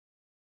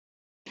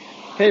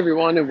Hey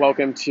everyone, and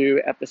welcome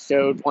to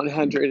episode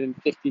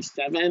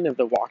 157 of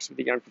the Walks with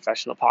the Young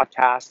Professional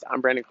podcast.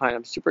 I'm Brandon Klein.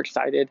 I'm super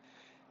excited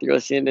that you're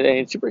listening today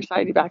and super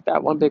excited to back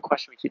that one big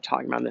question we keep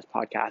talking about in this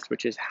podcast,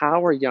 which is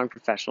how are young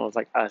professionals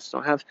like us,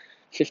 don't have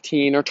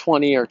 15 or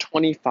 20 or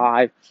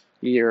 25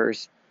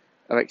 years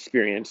of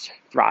experience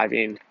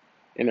thriving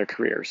in their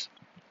careers?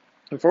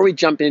 Before we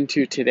jump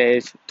into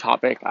today's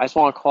topic, I just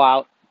want to call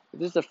out if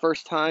this is the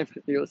first time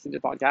that you're listening to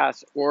the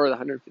podcast or the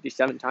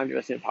 157th time you're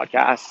listening to the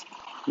podcast,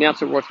 the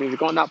absolute worth means to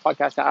go on that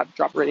podcast app,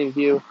 drop a rating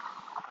review.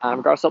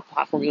 Regardless of the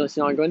platform you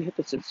listen on, go ahead and hit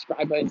the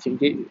subscribe button so you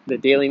can get the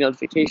daily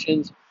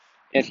notifications.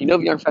 And if you know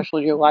of a young professional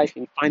in your life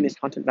and you find this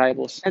content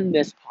valuable, send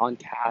this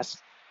podcast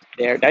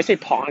there. Did I say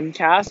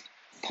podcast?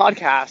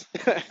 Podcast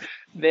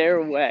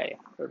their way,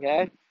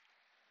 okay?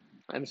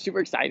 I'm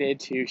super excited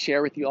to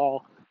share with you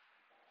all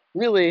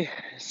really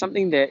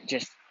something that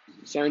just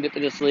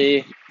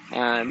serendipitously,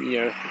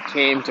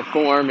 came to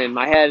form in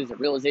my head as a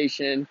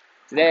realization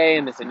today,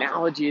 and this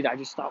analogy that I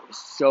just thought was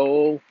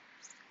so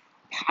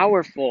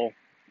powerful.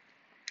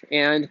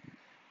 And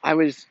I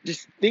was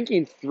just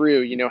thinking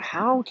through,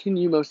 how can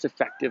you most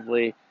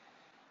effectively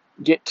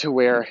get to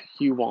where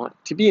you want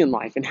to be in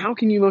life? And how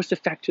can you most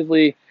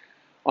effectively,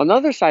 on the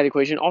other side of the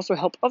equation, also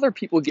help other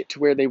people get to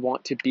where they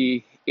want to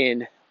be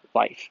in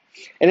life?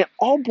 And it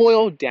all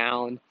boiled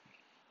down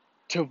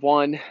to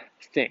one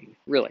thing,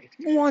 really,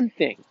 one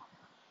thing.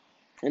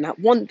 And that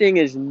one thing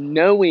is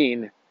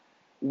knowing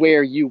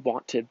where you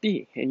want to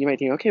be. And you might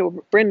think, okay,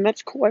 well, Brandon,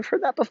 that's cool. I've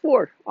heard that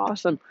before.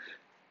 Awesome.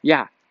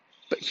 Yeah,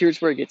 but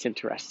here's where it gets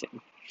interesting.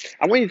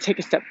 I want you to take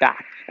a step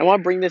back. I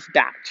want to bring this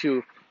back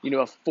to,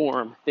 a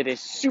form that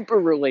is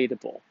super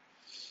relatable,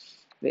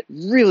 that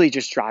really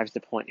just drives the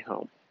point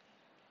home.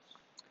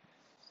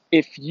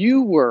 If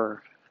you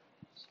were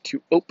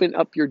to open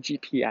up your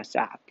GPS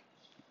app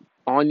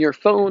on your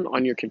phone,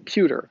 on your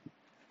computer,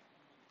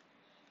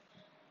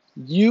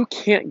 you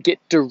can't get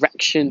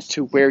directions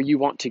to where you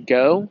want to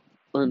go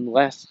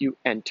unless you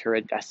enter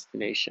a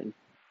destination.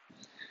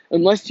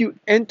 Unless you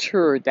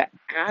enter the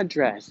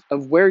address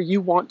of where you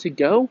want to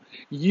go,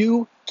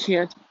 you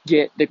can't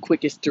get the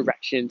quickest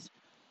directions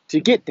to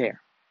get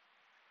there.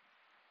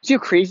 See how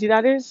crazy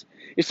that is?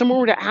 If someone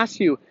were to ask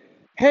you,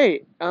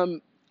 hey,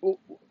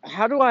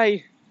 how do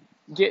I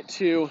get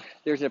to,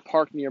 there's a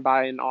park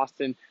nearby in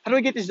Austin, how do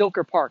I get to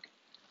Zilker Park?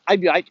 I'd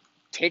be like,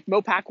 take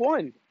Mopac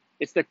 1.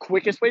 It's the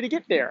quickest way to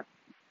get there.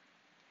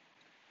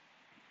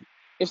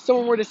 If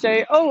someone were to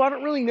say, oh, I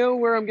don't really know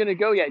where I'm going to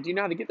go yet, do you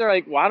know how to get there?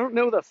 Like, well, I don't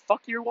know the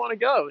fuck you want to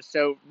go.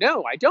 So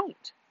no, I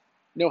don't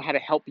know how to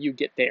help you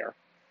get there.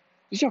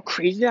 You see how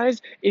crazy that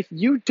is? If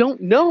you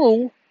don't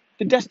know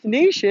the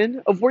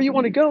destination of where you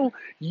want to go,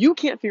 you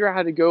can't figure out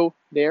how to go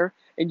there,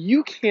 and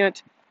you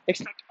can't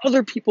expect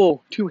other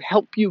people to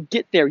help you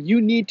get there.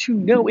 You need to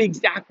know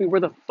exactly where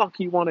the fuck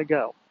you want to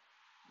go.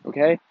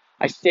 Okay?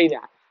 I say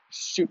that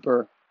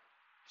super,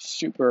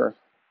 super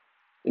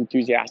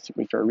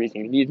enthusiastically for a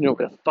reason. You need to know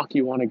where the fuck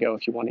you want to go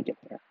if you want to get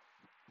there.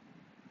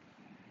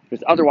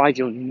 Because otherwise,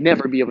 you'll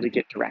never be able to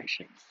get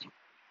directions.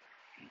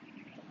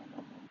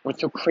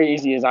 What's so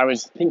crazy is I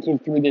was thinking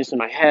through this in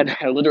my head.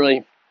 I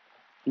literally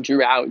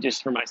drew out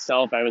just for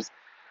myself. I was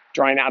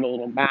drawing out a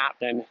little map,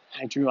 and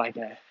I drew like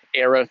a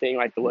arrow thing,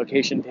 like the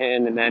location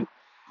pin, and then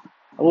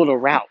a little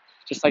route,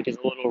 just like as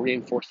a little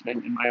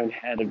reinforcement in my own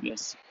head of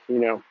this,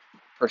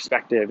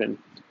 perspective and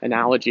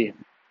analogy.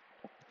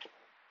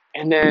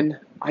 And then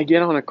I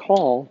get on a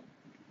call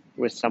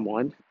with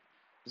someone.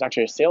 It was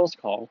actually a sales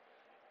call,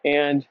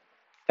 and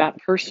that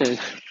person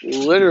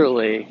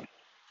literally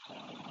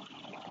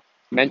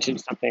mentioned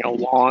something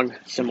along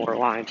similar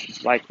lines.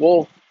 She's like,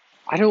 well,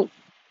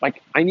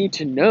 I need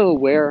to know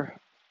where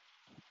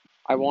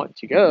I want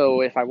to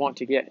go if I want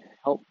to get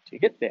help to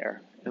get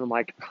there. And I'm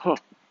like, oh,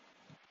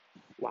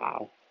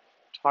 wow.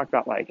 Talk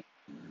about like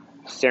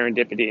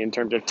serendipity in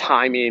terms of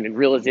timing and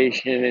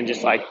realization and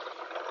just like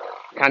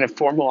kind of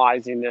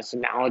formalizing this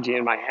analogy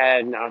in my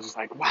head. And I was just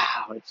like,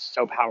 wow, it's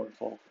so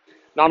powerful.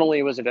 Not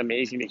only was it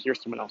amazing to hear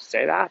someone else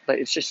say that, but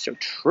it's just so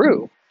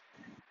true.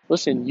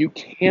 Listen, you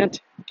can't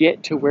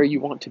get to where you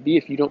want to be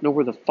if you don't know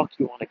where the fuck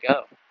you want to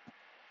go.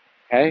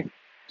 Okay?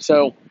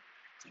 So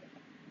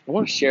I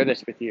want to share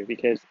this with you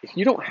because if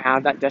you don't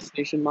have that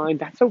destination in mind,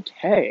 that's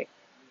okay.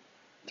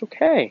 It's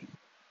okay.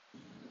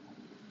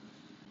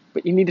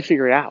 But you need to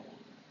figure it out.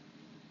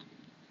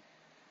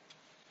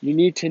 You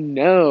need to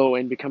know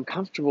and become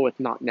comfortable with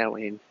not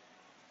knowing.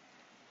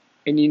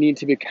 And you need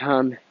to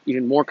become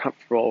even more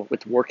comfortable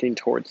with working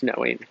towards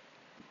knowing.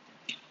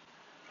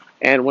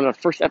 And one of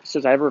the first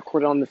episodes I ever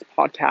recorded on this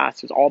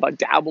podcast was all about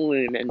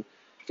dabbling and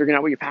figuring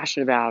out what you're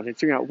passionate about and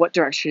figuring out what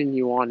direction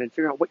you want and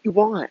figuring out what you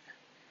want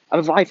out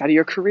of life, out of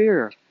your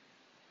career.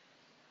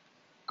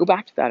 Go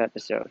back to that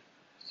episode.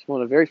 It's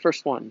one of the very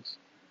first ones.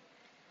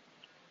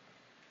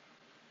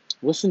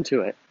 Listen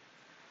to it.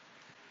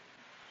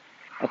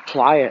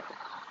 Apply it.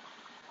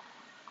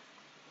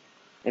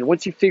 And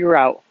once you figure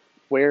out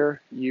where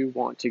you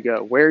want to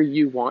go, where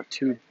you want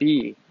to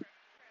be,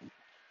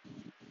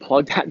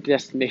 plug that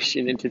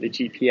destination into the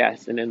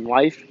GPS. And in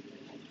life,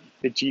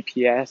 the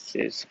GPS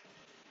is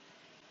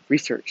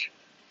research.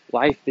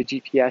 Life, the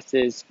GPS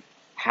is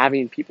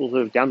having people who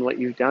have done what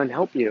you've done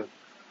help you.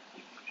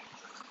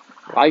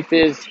 Life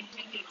is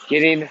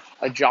getting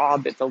a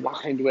job that's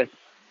aligned with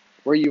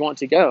where you want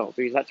to go,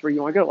 because that's where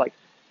you want to go. Like,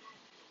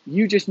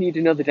 you just need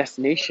to know the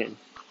destination.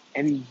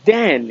 And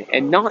then,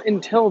 and not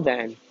until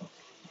then,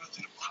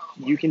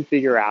 you can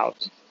figure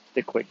out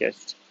the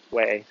quickest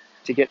way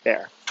to get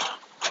there.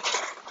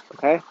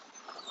 Okay?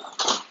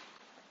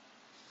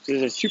 So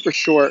it's a super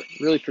short,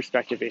 really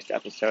perspective-based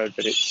episode,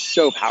 but it's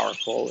so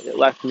powerful. It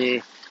left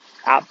me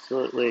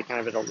absolutely kind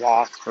of at a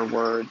loss for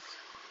words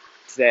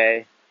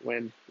today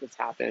when this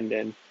happened,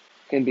 and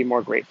can be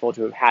more grateful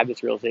to have had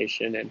this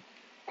realization, and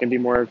can be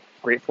more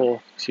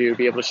grateful to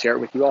be able to share it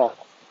with you all.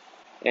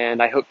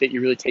 And I hope that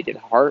you really take it to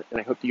heart, and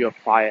I hope that you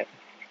apply it.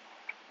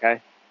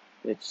 Okay?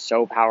 It's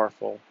so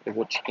powerful. It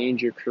will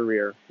change your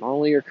career. Not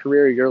only your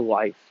career, your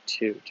life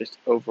too, just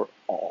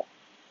overall.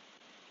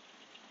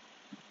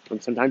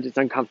 And sometimes it's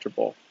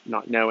uncomfortable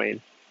not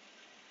knowing,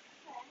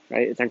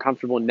 right? It's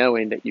uncomfortable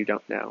knowing that you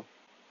don't know.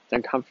 It's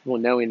uncomfortable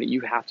knowing that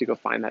you have to go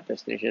find that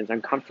destination. It's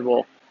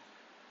uncomfortable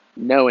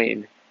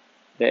knowing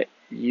that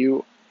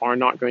you are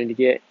not going to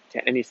get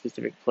to any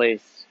specific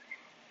place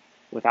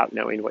without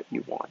knowing what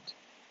you want.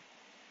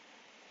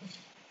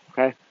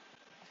 Okay?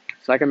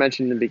 So like I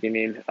mentioned in the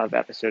beginning of the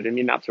episode, it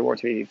means absolute reward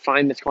to me. If you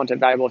find this content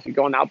valuable, if you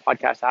go on the Apple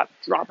Podcast app,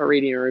 drop a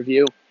rating and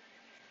review.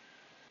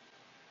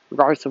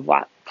 Regardless of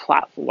what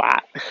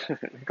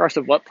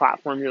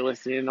platform you're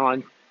listening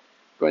on,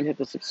 go ahead and hit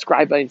the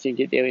subscribe button so you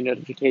can get daily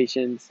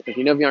notifications. If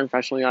you know of a young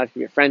professional in your life, it could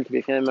be a friend, it could be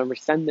a family member,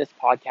 send this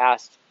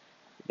podcast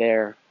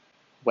their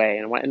way.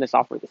 And I want to end this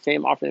off with the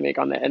same offer they make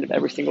on the end of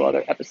every single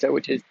other episode,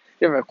 which is if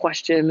you have a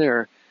question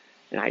or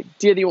an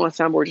idea that you want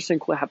to soundboard, just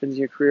something cool that happens in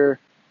your career,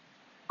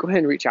 go ahead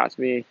and reach out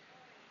to me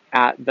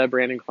at the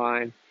Brandon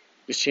Klein.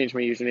 Just change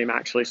my username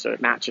actually so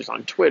it matches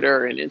on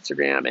Twitter and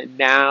Instagram and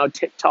now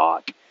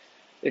TikTok.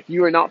 If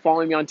you are not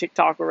following me on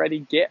TikTok already,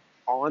 get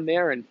on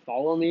there and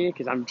follow me,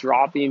 because I'm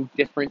dropping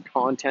different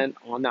content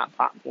on that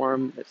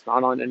platform that's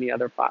not on any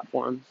other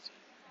platforms.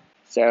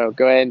 So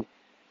go ahead and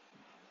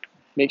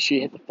make sure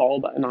you hit the follow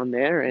button on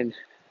there. And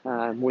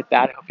with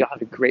that, I hope y'all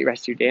have a great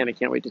rest of your day, and I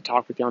can't wait to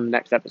talk with you on the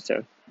next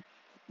episode.